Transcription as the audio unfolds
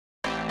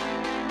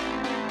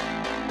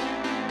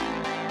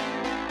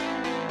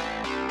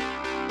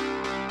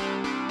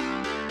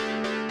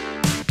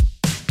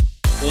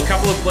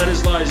couple of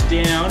Bledisloes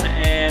down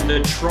and the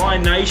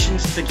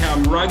Tri-Nations to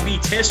come.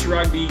 Test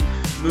rugby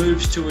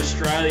moves to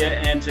Australia,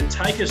 and to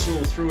take us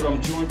all through it,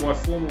 I'm joined by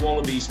former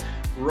Wallabies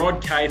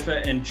Rod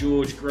KAFER and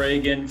George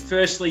GREGAN.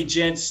 Firstly,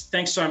 gents,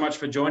 thanks so much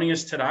for joining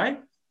us today.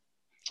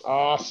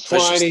 Oh,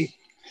 Swaney,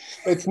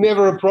 it's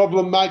never a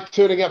problem, mate,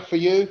 turning up for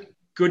you.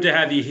 Good to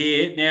have you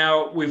here.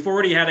 Now, we've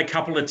already had a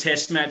couple of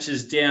test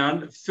matches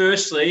down.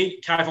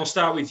 Firstly, KAFER, I'll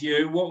start with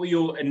you. What were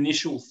your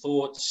initial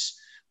thoughts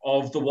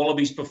of the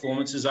Wallabies'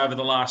 performances over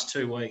the last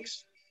 2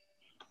 weeks?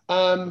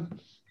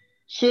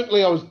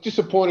 Certainly I was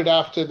disappointed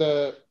after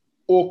the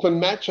Auckland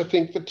match. I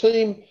think the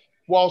team,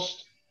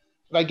 whilst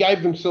they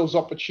gave themselves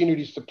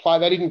opportunities to play,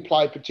 they didn't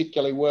play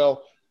particularly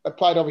well. They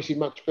played obviously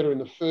much better in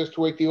the first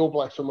week. The All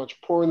Blacks were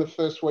much poorer in the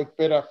first week,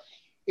 better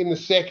in the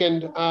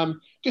second.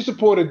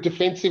 Disappointed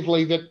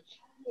defensively that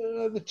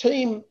the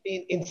team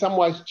in some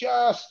ways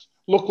just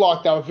looked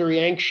like they were very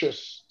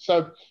anxious.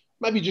 So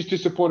maybe just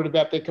disappointed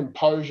about their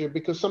composure,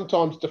 because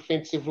sometimes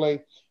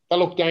defensively they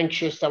looked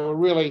anxious. They were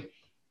really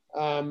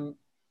trying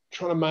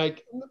to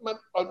make,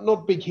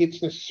 not big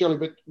hits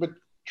necessarily, but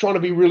trying to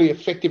be really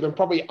effective, and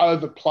probably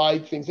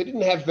overplayed things. They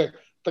didn't have the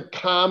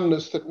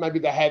calmness that maybe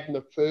they had in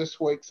the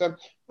first week. So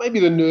maybe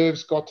the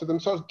nerves got to them.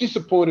 So I was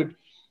disappointed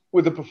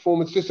with the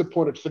performance,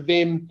 disappointed for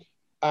them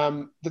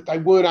that they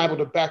weren't able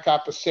to back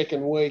up a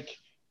second week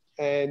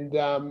and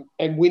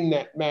win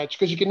that match,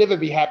 because you can never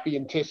be happy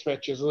in test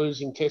matches,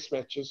 losing test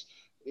matches.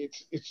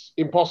 It's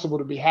impossible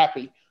to be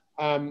happy.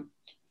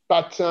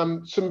 But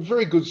some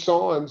very good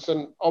signs,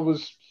 and I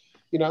was,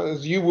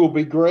 as you will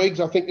be, Gregs,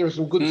 I think there are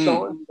some good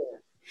signs there.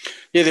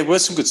 Yeah, there were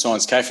some good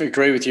signs, KAFER. I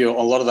agree with you on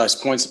a lot of those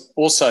points.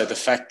 Also, the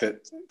fact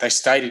that they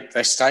stayed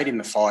in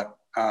the fight,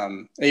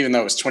 even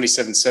though it was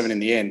 27-7 in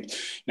the end.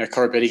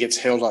 Koroibete gets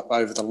held up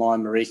over the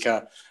line,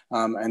 Marika,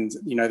 and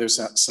there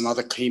was some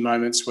other key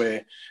moments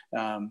where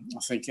I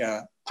think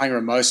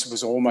Pangaromosa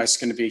was almost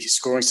going to be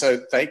scoring,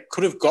 so they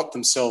could have got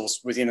themselves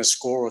within a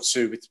score or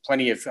two with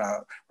plenty of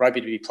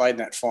rugby to be played in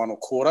that final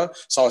quarter.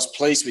 So I was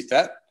pleased with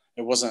that.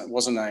 It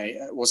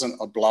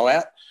wasn't a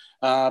blowout.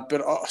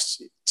 But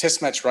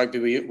test match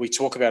rugby, we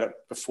talk about it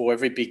before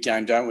every big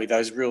game, don't we?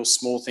 Those real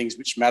small things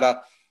which matter,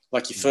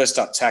 like your first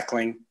up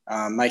tackling,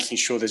 making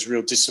sure there's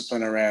real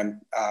discipline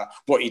around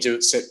what you do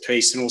at set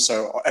piece, and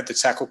also at the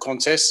tackle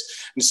contest.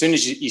 And as soon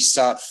as you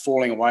start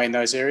falling away in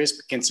those areas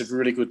against a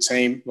really good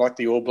team like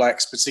the All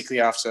Blacks,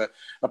 particularly after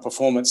a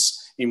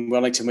performance in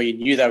Wellington where you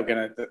knew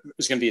it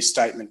was going to be a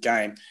statement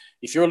game,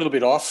 if you're a little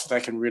bit off, they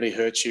can really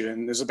hurt you.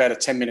 And there's about a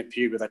 10-minute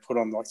period where they put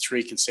on like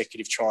 3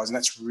 consecutive tries, and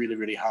that's really,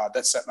 really hard.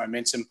 That's that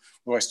momentum.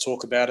 We always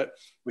talk about it,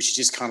 which you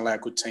just can't allow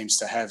good teams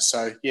to have.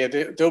 So, yeah,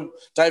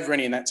 Dave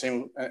Rennie and that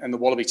team and the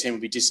Wallaby team will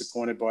be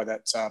disappointed by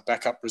that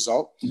backup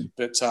result.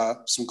 But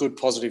some good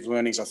positive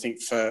learnings, I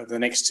think, for the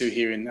next two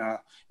here in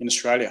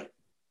Australia.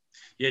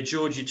 Yeah,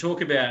 George, you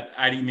talk about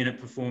 80-minute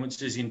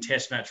performances in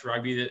test match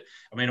rugby. It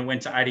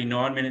went to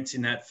 89 minutes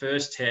in that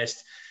first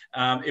test.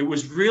 It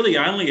was really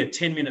only a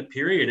 10-minute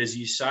period, as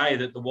you say,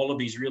 that the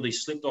Wallabies really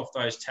slipped off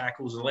those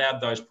tackles,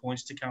 allowed those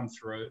points to come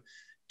through.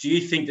 Do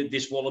you think that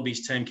this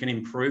Wallabies team can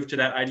improve to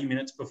that 80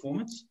 minutes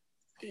performance?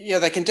 Yeah,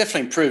 they can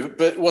definitely improve,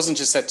 but it wasn't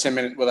just that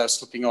 10-minute where they were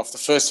slipping off. The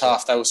first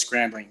half, they were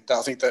scrambling.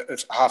 I think that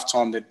at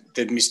halftime,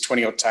 they'd missed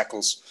 20-odd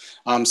tackles.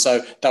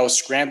 So they were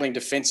scrambling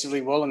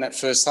defensively well in that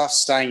first half,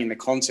 staying in the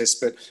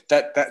contest, but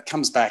that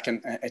comes back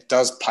and it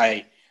does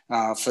pay.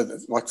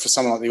 For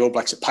someone like the All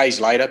Blacks, it pays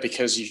later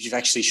because you've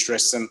actually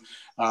stressed them.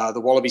 The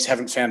Wallabies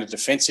haven't found a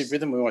defensive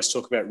rhythm. We always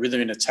talk about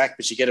rhythm in attack,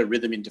 but you get a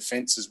rhythm in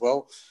defence as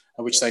well,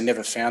 which they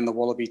never found, the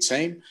Wallaby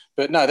team.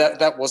 But no,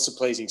 that was the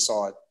pleasing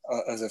side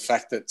of the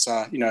fact that,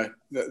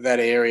 that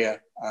area,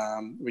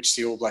 which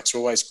the All Blacks are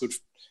always good,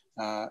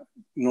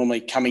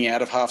 normally coming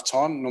out of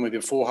halftime, normally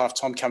before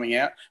halftime coming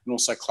out, and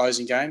also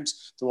closing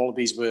games. The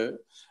Wallabies were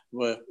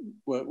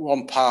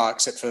on par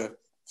except for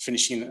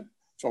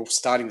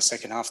starting the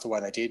second half the way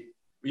they did.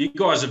 You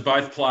guys have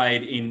both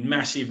played in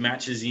massive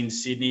matches in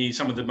Sydney.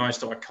 Some of the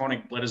most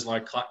iconic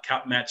Bledisloe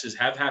Cup matches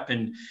have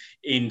happened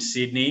in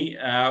Sydney.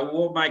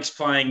 What makes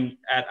playing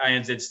at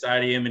ANZ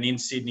Stadium and in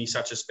Sydney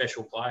such a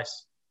special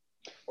place?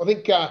 I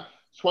think,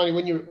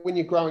 Swaney, when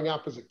you're growing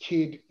up as a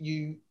kid,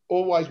 you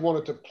always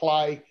wanted to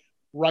play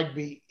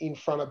rugby in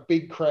front of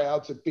big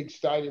crowds at big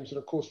stadiums. And,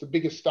 of course, the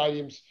biggest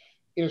stadiums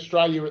in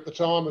Australia at the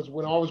time, as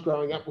when I was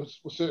growing up, was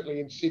certainly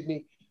in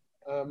Sydney.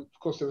 Of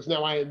course, there was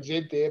no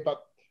ANZ there,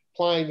 but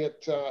playing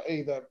at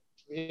either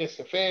the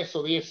SFS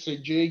or the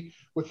SCG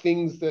were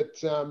things that,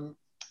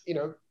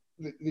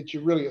 that you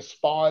really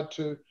aspired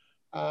to.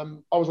 I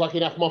was lucky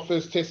enough, my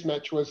first test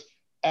match was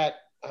at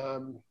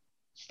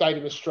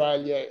Stadium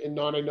Australia in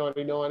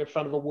 1999 in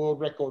front of a world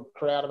record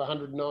crowd of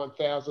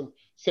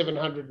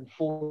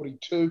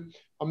 109,742.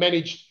 I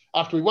managed,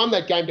 after we won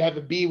that game, to have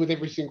a beer with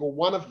every single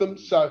one of them.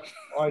 So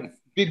I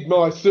did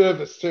my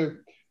service to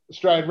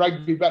Australian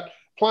rugby, but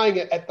playing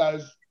it at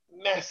those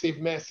massive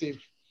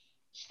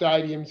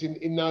stadiums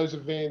in those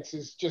events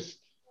is just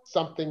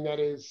something that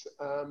is,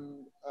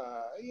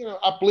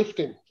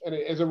 uplifting, and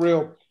there's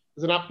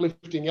an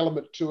uplifting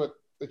element to it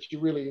that you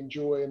really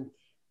enjoy. And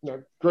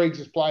Greg's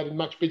has played in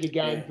much bigger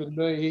games than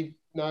me. He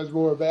knows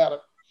more about it.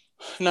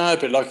 No,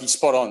 but like he's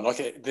spot on.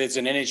 Like there's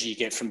an energy you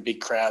get from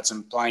big crowds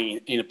and playing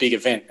in a big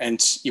event, and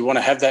you want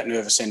to have that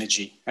nervous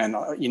energy. And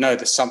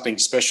there's something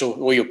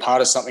special, or you're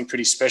part of something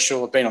pretty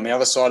special. I've been on the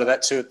other side of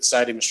that too at the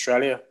Stadium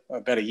Australia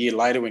about a year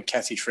later when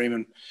Kathy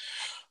Freeman,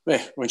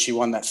 when she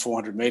won that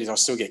 400 metres. I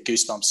still get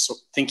goosebumps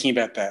thinking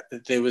about that.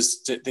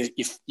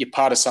 You're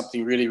part of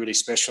something really, really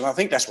special. And I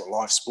think that's what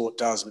live sport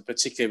does, but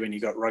particularly when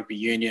you've got rugby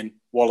union,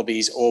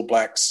 Wallabies, All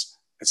Blacks,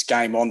 it's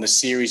game on. The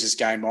series is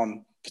game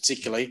on.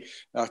 Particularly,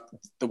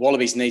 the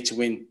Wallabies need to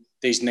win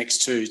these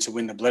next two to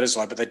win the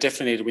Bledisloe, but they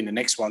definitely need to win the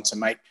next one to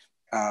make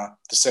the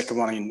second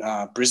one in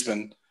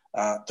Brisbane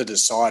the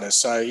decider.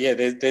 So, yeah,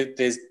 there's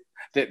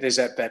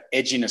that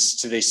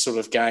edginess to this sort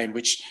of game,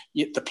 which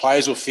the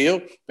players will feel,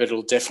 but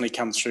it'll definitely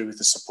come through with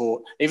the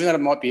support. Even though it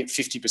might be at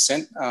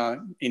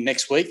 50% in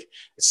next week,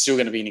 it's still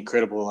going to be an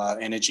incredible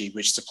energy,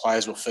 which the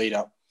players will feed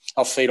off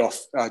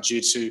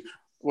due to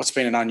what's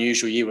been an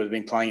unusual year where they've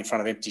been playing in front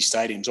of empty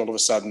stadiums. All of a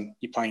sudden,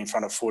 you're playing in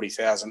front of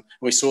 40,000.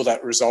 We saw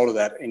that result of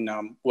that in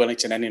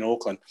Wellington and in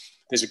Auckland.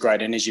 There's a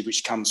great energy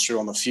which comes through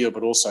on the field,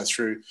 but also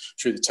through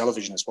the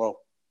television as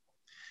well.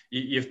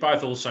 You've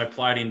both also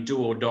played in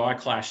do-or-die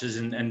clashes,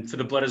 and for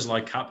the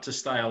Bledisloe Cup to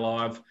stay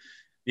alive,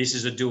 this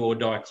is a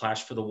do-or-die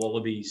clash for the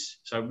Wallabies.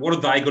 So what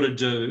have they got to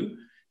do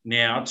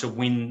now to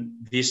win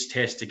this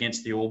test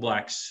against the All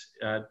Blacks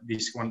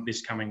this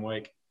coming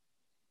week?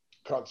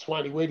 God,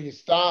 Swaney, where do you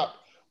start?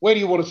 Where do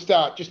you want to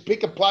start? Just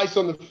pick a place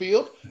on the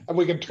field and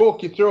we can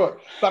talk you through it.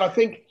 But I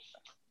think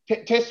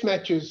test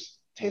matches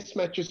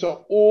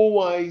are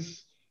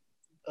always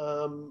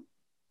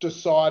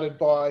decided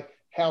by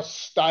how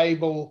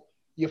stable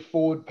your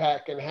forward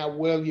pack and how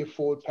well your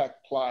forward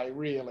pack play,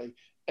 really.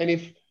 And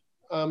if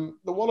the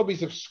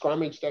Wallabies have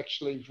scrummaged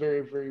actually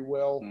very, very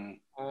well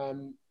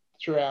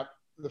throughout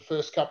the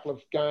first couple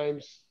of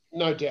games,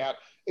 no doubt.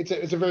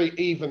 It's a very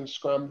even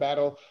scrum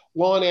battle.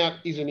 Line out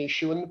is an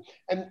issue.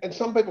 And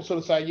some people sort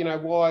of say,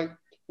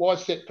 why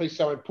is set piece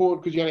so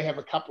important? Because you only have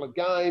a couple of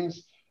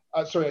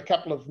a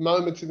couple of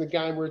moments in the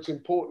game where it's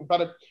important.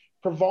 But it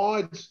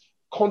provides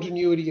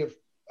continuity of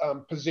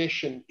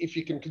possession. If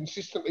you can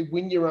consistently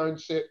win your own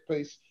set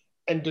piece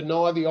and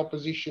deny the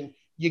opposition,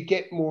 you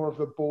get more of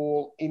the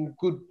ball in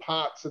good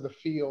parts of the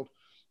field.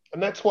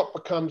 And that's what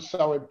becomes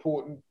so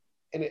important.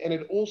 And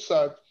it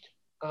also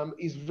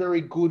is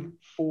very good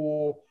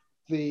for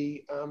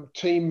the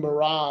team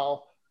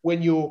morale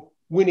when you're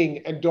winning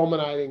and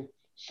dominating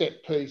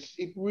set piece.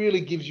 It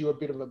really gives you a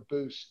bit of a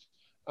boost.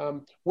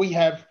 We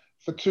have,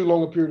 for too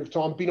long a period of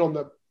time, been on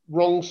the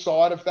wrong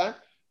side of that.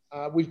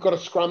 We've got a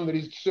scrum that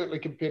is certainly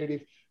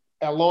competitive.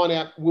 Our line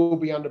out will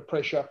be under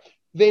pressure.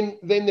 Then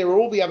there are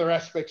all the other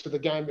aspects of the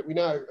game that we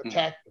know: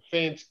 attack,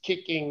 defence,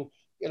 kicking,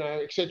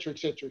 et cetera, et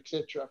cetera, et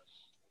cetera.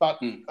 But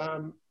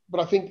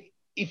I think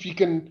if we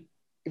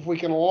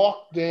can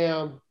lock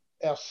down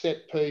our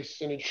set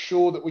piece and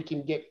ensure that we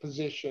can get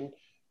possession,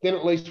 then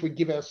at least we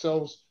give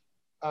ourselves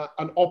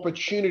an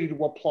opportunity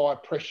to apply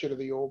pressure to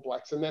the All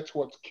Blacks. And that's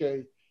what's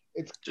key.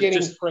 It's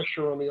getting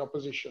pressure on the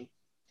opposition.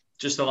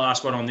 Just the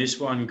last one on this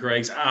one,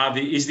 Greg.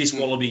 Is this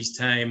Wallabies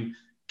team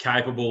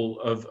capable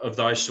of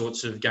those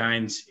sorts of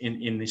gains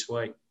in this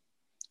week?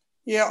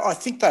 Yeah, I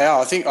think they are.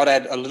 I think I'd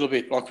add a little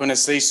bit, like when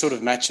it's these sort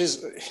of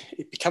matches,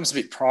 it becomes a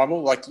bit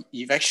primal. Like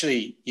you've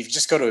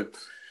just got to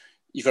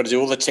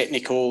do all the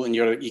technical and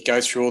you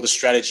go through all the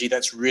strategy.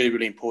 That's really,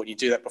 really important. You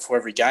do that before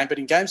every game. But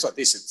in games like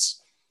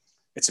this,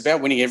 it's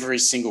about winning every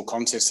single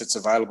contest that's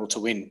available to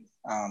win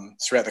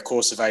throughout the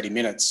course of 80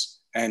 minutes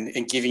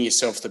and giving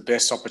yourself the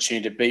best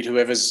opportunity to beat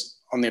whoever's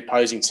on the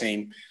opposing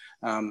team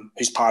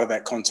who's part of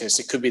that contest.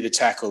 It could be the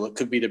tackle. It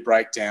could be the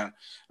breakdown.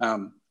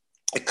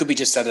 It could be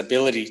just that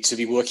ability to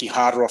be working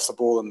harder off the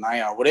ball than they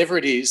are. Whatever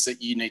it is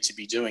that you need to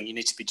be doing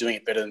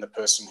it better than the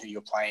person who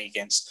you're playing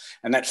against.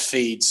 And that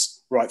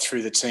feeds right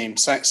through the team.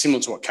 So,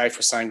 similar to what KAFER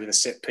was saying with a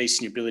set piece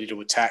and your ability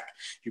to attack,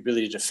 your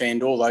ability to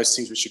defend, all those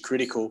things which are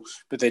critical.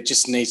 But there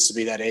just needs to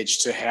be that edge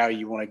to how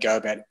you want to go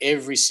about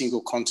every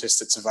single contest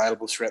that's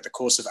available throughout the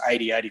course of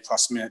 80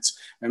 plus minutes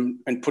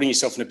and putting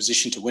yourself in a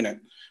position to win it.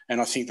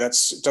 And I think it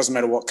doesn't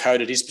matter what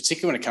code it is,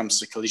 particularly when it comes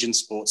to collision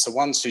sports. The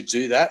ones who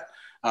do that,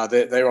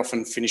 they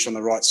often finish on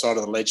the right side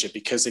of the ledger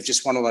because they've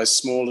just won all those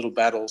small little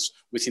battles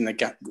within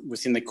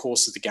the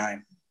course of the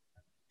game.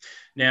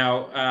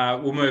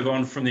 Now, we'll move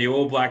on from the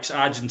All Blacks.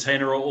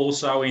 Argentina are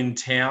also in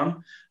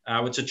town.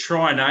 It's a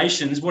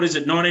Tri-Nations. What is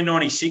it,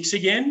 1996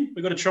 again?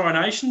 We've got a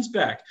Tri-Nations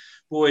back.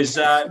 Boys,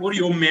 what are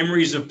your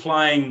memories of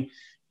playing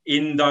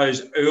in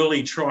those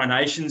early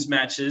Tri-Nations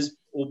matches,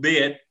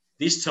 albeit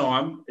this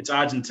time it's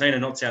Argentina,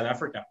 not South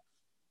Africa?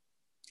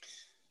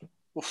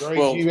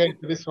 Well, you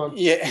answer this one.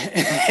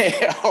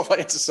 Yeah, I'll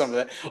answer some of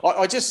that.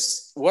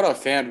 What I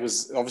found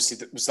was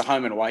obviously was the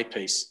home and away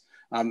piece,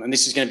 and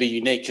this is going to be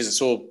unique because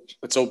it's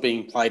all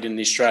being played in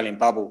the Australian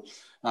bubble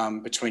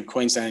between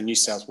Queensland and New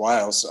South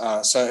Wales.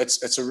 So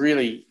it's a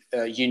really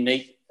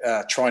unique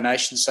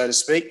Tri-Nation, so to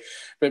speak.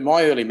 But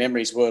my early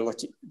memories were like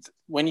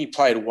when you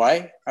played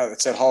away,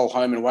 it's that whole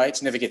home and away.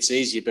 It never gets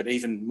easier, but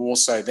even more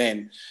so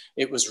then,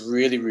 it was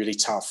really, really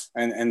tough.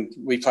 And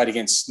we played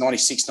against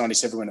 96,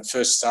 97 when it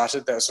first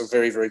started. That was a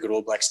very, very good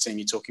All Blacks team.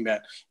 You're talking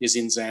about your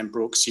Zinzan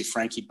Brooks, your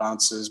Frankie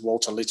Bunces,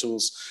 Walter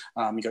Littles.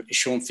 You got your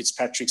Sean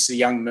Fitzpatricks, the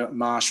young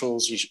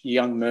Marshalls, your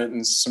young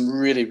Mertens, some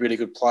really, really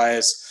good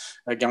players.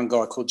 A young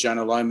guy called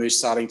Jonah Lomu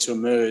starting to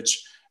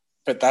emerge.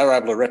 But they were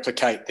able to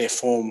replicate their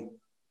form,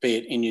 be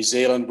it in New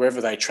Zealand,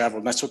 wherever they travelled.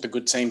 And that's what the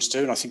good teams do.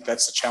 And I think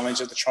that's the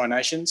challenge of the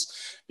Tri-Nations,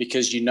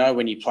 because you know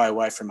when you play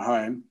away from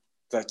home,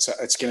 that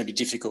it's going to be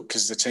difficult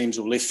because the teams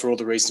will lift for all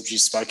the reasons you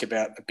spoke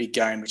about, a big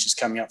game which is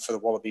coming up for the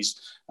Wallabies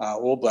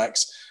All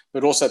Blacks,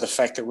 but also the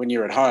fact that when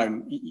you're at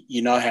home,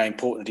 you know how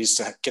important it is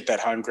to get that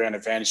home ground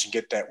advantage and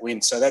get that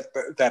win. So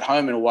that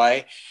home and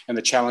away and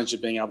the challenge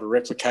of being able to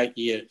replicate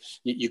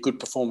your good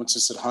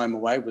performances at home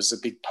away was a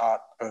big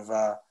part of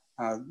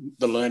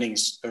the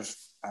learnings of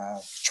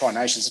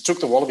Tri-Nations. It took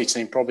the Wallaby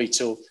team probably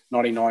till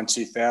 99,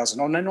 2000.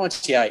 Oh, no,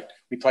 98.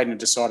 We played in a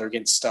decider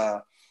against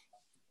the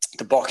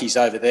Bockies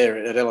over there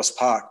at Ellis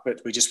Park,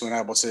 but we just weren't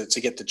able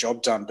to get the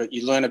job done. But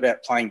you learn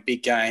about playing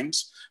big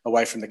games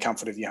away from the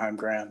comfort of your home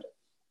ground.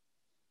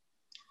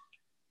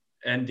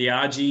 And the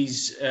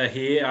Argies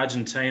here,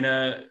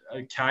 Argentina,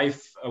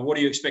 KAFER, what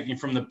are you expecting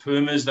from the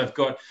Pumas? They've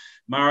got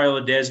Mario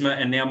Ledesma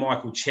and now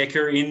Michael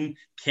Cheika in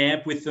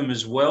camp with them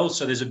as well.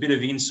 So there's a bit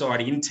of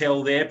inside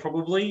intel there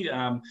probably,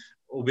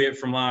 albeit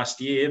from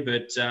last year,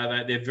 but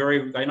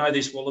they know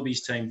this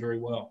Wallabies team very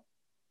well.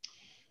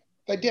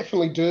 They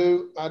definitely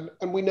do.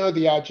 And we know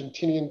the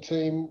Argentinian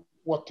team,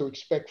 what to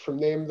expect from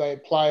them. They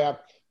play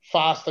up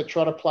fast. They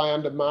try to play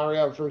under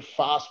Mario, a very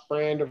fast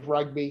brand of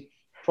rugby,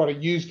 try to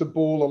use the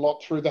ball a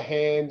lot through the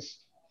hands.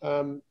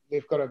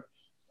 They've got a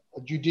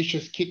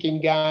judicious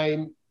kicking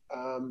game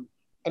and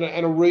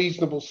a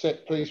reasonable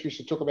set piece. We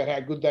should talk about how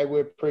good they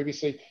were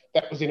previously.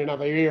 That was in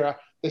another era.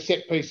 The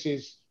set piece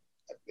is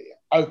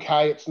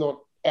okay. It's not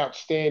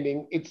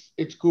outstanding.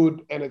 It's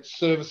good and it's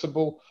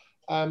serviceable.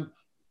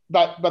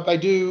 But they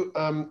do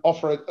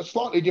offer a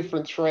slightly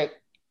different threat.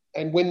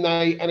 And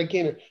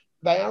again,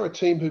 they are a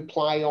team who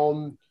play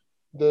on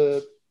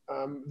the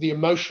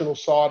emotional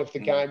side of the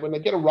game. When they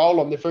get a roll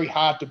on, they're very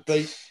hard to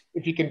beat.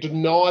 If you can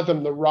deny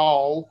them the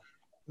roll,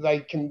 they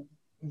can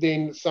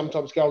then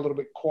sometimes go a little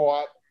bit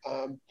quiet.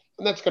 And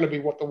that's going to be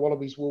what the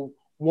Wallabies will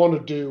want to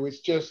do,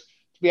 is just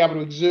to be able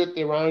to exert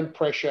their own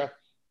pressure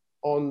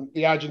on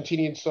the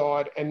Argentinian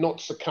side and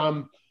not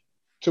succumb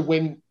to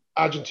when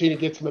Argentina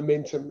gets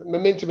momentum.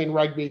 Momentum in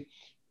rugby,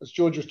 as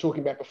George was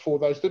talking about before,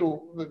 those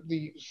little,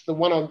 the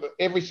one on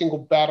every single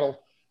battle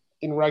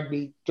in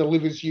rugby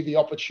delivers you the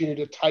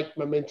opportunity to take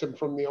momentum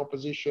from the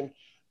opposition.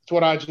 It's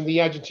what the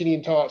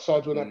Argentinian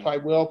sides, when they play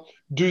well,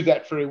 do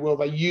that very well.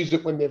 They use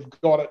it when they've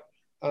got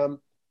it.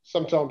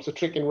 Sometimes the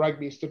trick in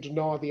rugby is to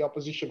deny the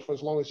opposition for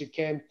as long as you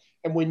can,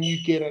 and when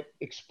you get it,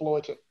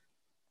 exploit it.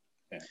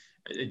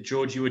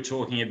 George, you were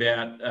talking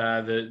about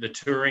the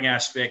touring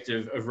aspect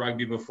of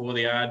rugby before.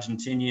 The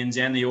Argentinians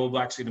and the All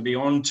Blacks are going to be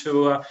on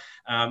tour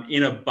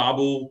in a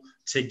bubble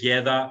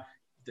together.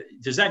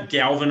 Does that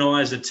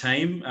galvanise a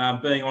team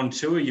being on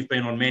tour? You've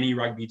been on many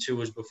rugby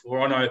tours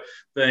before. I know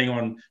being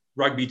on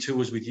rugby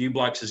tours with you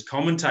blokes as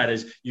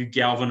commentators, you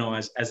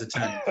galvanise as a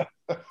team.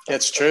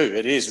 That's true.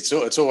 It is.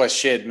 It's always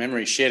shared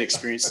memories, shared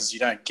experiences you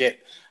don't get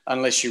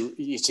unless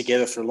you're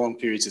together for long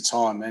periods of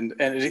time. And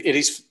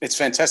it's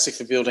fantastic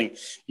for building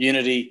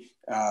unity,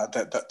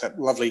 that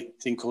lovely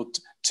thing called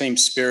team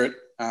spirit,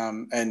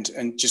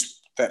 and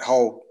just that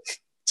whole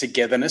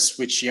togetherness,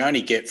 which you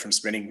only get from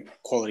spending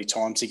quality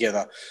time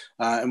together.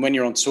 And when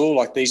you're on tour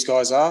like these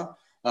guys are,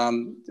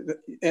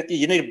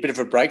 you need a bit of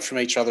a break from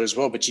each other as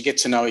well, but you get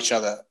to know each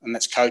other, and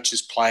that's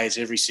coaches, players,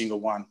 every single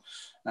one.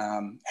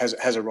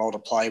 Has a role to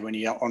play when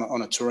you're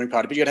on a touring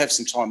party, but you got to have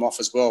some time off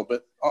as well.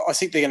 But I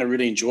think they're going to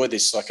really enjoy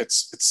this. Like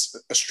it's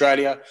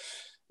Australia,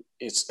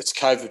 it's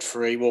COVID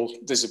free. Well,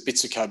 there's a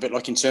bits of COVID, but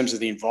like in terms of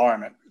the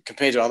environment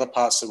compared to other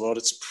parts of the world,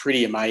 it's a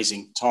pretty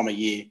amazing time of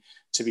year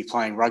to be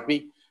playing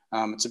rugby.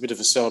 It's a bit of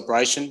a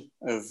celebration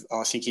of,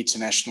 I think,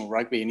 international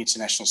rugby and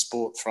international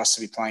sport for us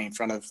to be playing in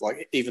front of,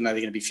 like, even though they're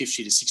going to be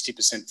 50 to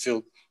 60%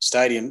 filled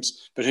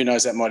stadiums, but who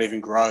knows, that might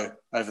even grow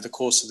over the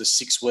course of the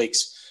 6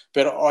 weeks.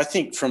 But I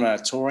think from a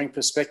touring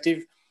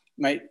perspective,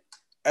 mate,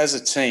 as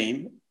a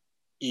team,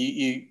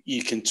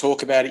 you can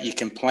talk about it, you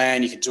can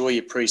plan, you can do all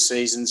your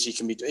pre-seasons, you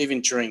can be,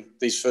 even during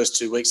these first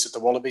 2 weeks that the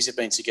Wallabies have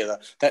been together,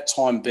 that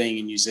time being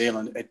in New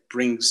Zealand, it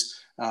brings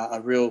a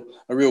real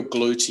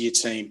glue to your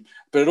team.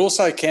 But it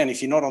also can,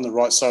 if you're not on the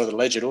right side of the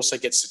ledger, it also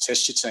gets to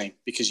test your team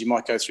because you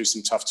might go through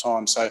some tough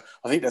times. So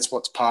I think that's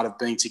what's part of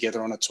being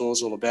together on a tour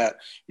is all about.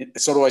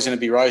 It's not always going to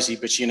be rosy,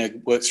 but you're going to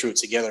work through it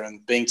together,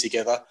 and being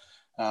together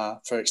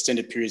for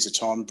extended periods of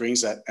time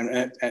brings that.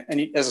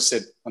 And as I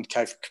said, on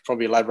KAFER could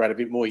probably elaborate a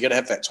bit more. You got to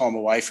have that time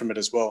away from it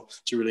as well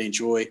to really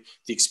enjoy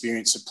the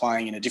experience of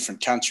playing in a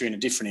different country, in a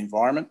different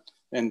environment.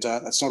 And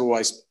that's not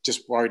always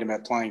just worried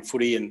about playing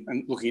footy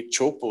and looking at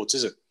chalkboards,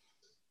 is it?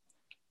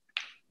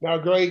 No, I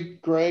agree,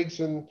 Gregs.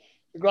 And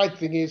the great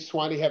thing is,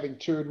 Swanee, having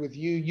toured with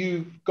you,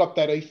 you've got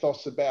that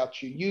ethos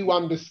about you. You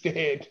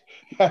understand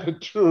how to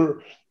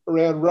tour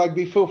around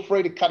rugby. Feel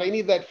free to cut any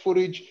of that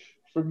footage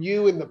from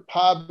you in the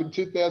pub in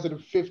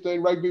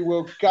 2015 Rugby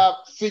World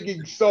Cup,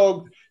 singing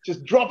songs.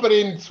 Just drop it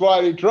in,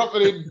 Swanee. Drop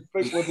it in.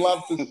 People would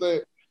love to see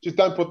it. Just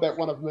don't put that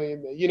one of me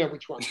in there. You know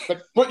which one.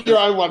 But put your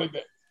own one in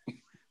there.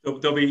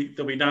 There'll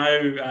be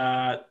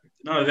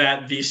none of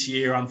that this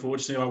year,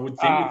 unfortunately. I would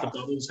think with the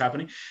bubbles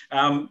happening.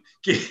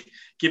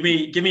 Give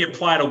me a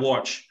player to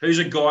watch. Who's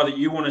a guy that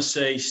you want to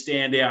see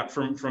stand out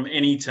from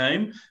any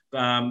team?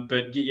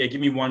 But yeah,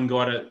 give me one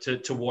guy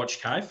to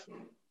watch, Cave.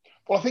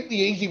 Well, I think the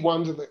easy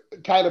ones are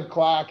Caleb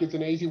Clark is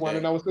an easy one. Yeah.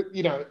 And I was,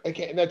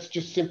 again, that's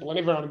just simple. And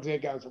everyone there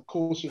goes, of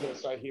course you're going to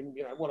say him,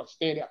 what a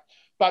standout.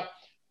 But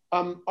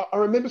I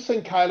remember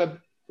seeing Caleb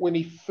when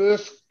he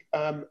first,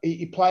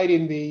 he played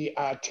in the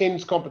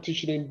TENS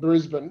competition in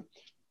Brisbane.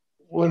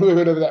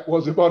 Whenever that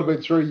was, it might have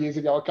been 3 years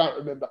ago. I can't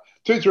remember.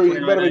 It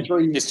might have been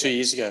 3 years. It's 2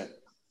 years ago.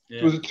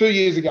 Yeah. Was it 2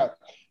 years ago?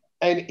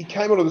 And he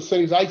came onto the scene.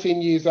 He was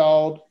 18 years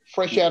old,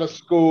 fresh out of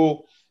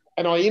school.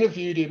 And I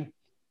interviewed him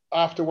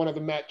after one of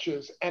the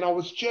matches. And I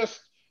was just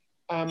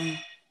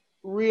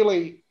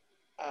really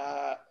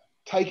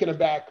taken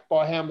aback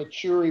by how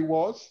mature he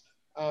was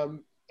and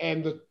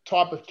the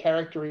type of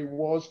character he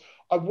was.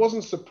 I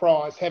wasn't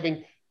surprised,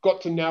 having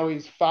got to know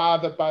his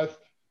father both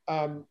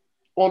on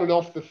and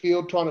off the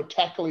field, trying to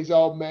tackle his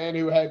old man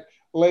who had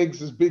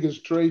legs as big as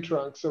tree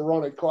trunks, Sir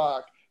Ronnie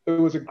Clark,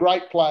 who was a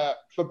great player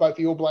for both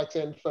the All Blacks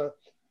and for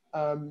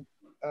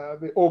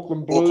the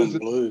Auckland Blues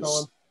at the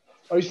time.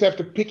 I used to have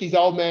to pick his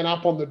old man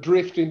up on the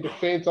drift in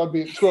defence. I'd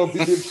be at 12,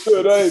 he'd be at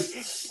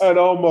 13. And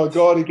oh my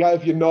God, he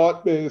gave you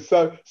nightmares.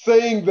 So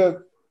seeing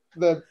the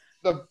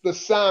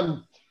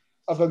son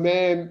of a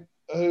man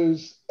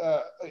who's,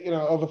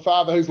 of a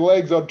father whose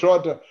legs I'd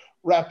tried to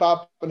wrap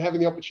up, and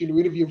having the opportunity to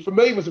interview him, for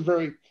me was a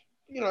very,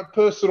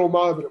 personal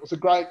moment. It was a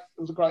great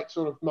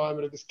sort of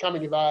moment of this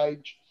coming of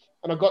age.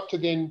 And I got to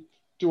then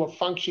do a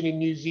function in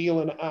New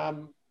Zealand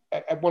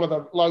at one of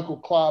the local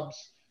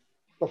clubs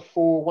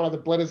before one of the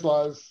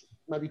Bledisloes,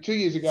 maybe 2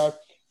 years ago,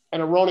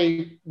 and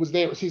Ronnie was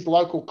there. It was his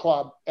local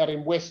club out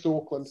in West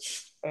Auckland,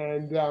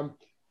 and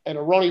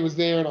Ronnie was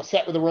there, and I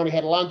sat with Ronnie,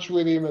 had lunch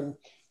with him, and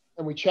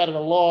we chatted a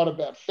lot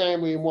about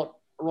family and what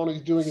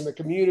Ronnie's doing in the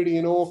community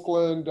in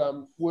Auckland,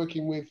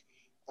 working with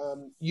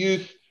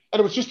youth, and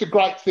it was just a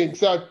great thing.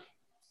 So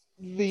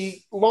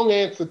the long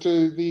answer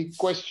to the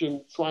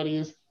question, Swanee,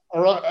 is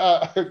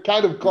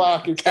Caleb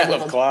Clark is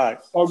Caleb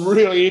Clark. I'm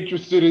really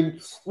interested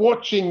in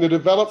watching the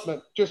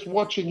development, just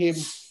watching him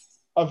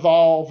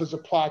evolve as a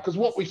player, because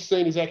what we've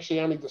seen is actually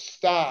only the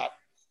start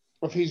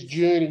of his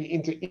journey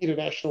into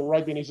international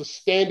rugby, and he's a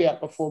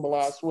standout performer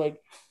last week.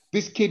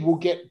 This kid will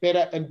get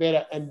better and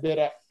better and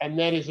better, and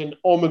that is an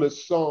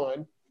ominous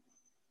sign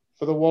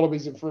for the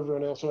Wallabies and for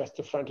everyone else who has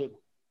to front it.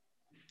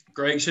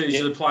 Greg, who's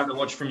the player to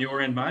watch from your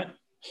end, mate?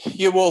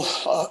 Yeah, well,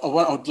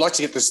 I'd like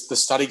to get the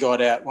study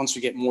guide out once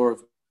we get more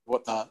of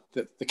what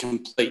the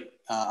complete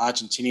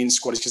Argentinian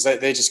squad is, because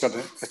they've just got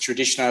a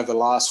tradition over the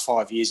last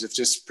 5 years of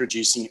just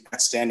producing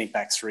outstanding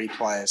back three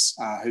players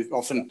who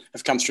often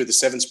have come through the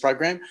sevens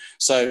program.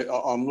 So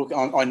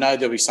I know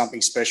there'll be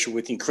something special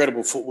with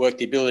incredible footwork,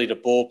 the ability to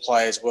ball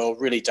play as well,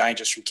 really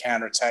dangerous from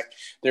counter-attack.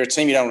 They're a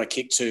team you don't want to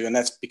kick to, and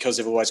that's because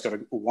they've always got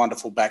a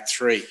wonderful back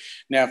three.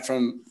 Now,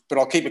 but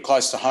I'll keep it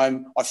close to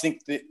home. I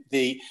think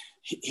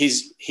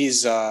his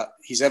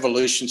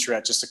evolution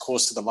throughout just the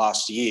course of the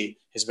last year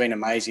has been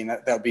amazing.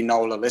 That would be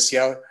Noel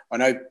Alessio. I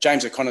know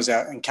James O'Connor's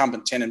our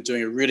incumbent tenant,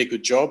 doing a really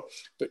good job,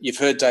 but you've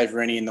heard Dave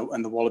Rennie and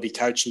the Wallaby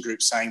coaching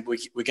group saying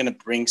we're going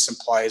to bring some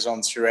players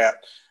on throughout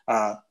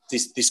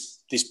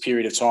this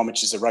period of time,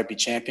 which is the Rugby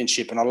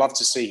Championship. And I'd love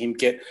to see him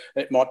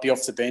it might be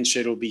off the bench,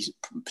 it'll be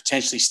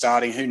potentially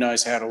starting, who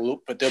knows how it'll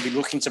look, but they'll be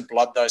looking to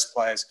blood those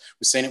players.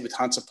 We've seen it with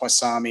Hunter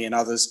Paisami and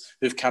others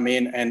who've come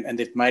in and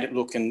they've made it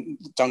look, and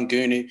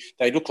Dungunu,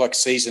 they look like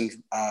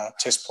seasoned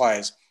test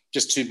players,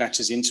 just 2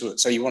 matches into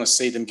it. So you want to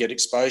see them get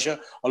exposure.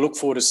 I look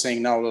forward to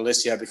seeing Noel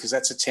Alessio, because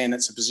that's a 10.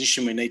 It's a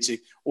position we need to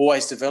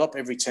always develop.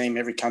 Every team,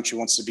 every country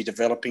wants to be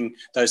developing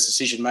those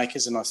decision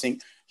makers. And I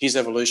think his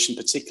evolution,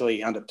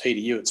 particularly under Peter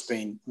Hewitt's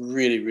been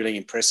really, really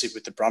impressive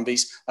with the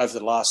Brumbies over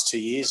the last 2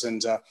 years.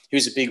 And he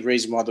was a big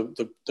reason why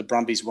the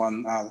Brumbies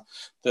won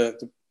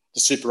the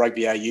Super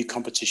Rugby AU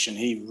competition.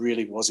 He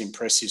really was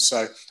impressive.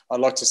 So I'd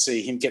like to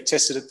see him get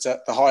tested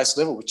at the highest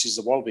level, which is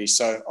the Wallabies.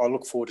 So I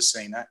look forward to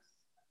seeing that.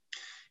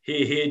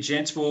 Here,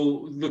 gents.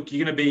 Well, look,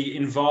 you're going to be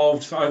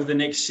involved over the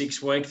next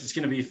 6 weeks. It's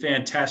going to be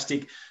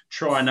fantastic.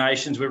 Tri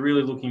Nations. We're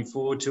really looking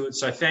forward to it.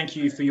 So thank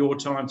you for your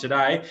time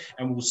today,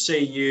 and we'll see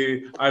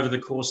you over the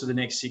course of the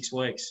next 6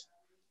 weeks.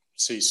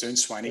 See you soon,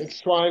 Swanee.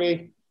 Thanks,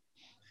 Swanee.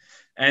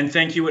 And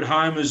thank you at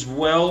home as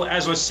well.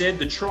 As I said,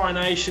 the Tri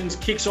Nations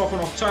kicks off on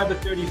October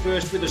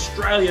 31st with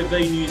Australia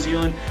v New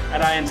Zealand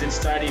at ANZ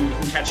Stadium. You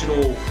can catch it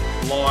all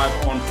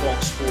live on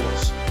Fox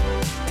Sports.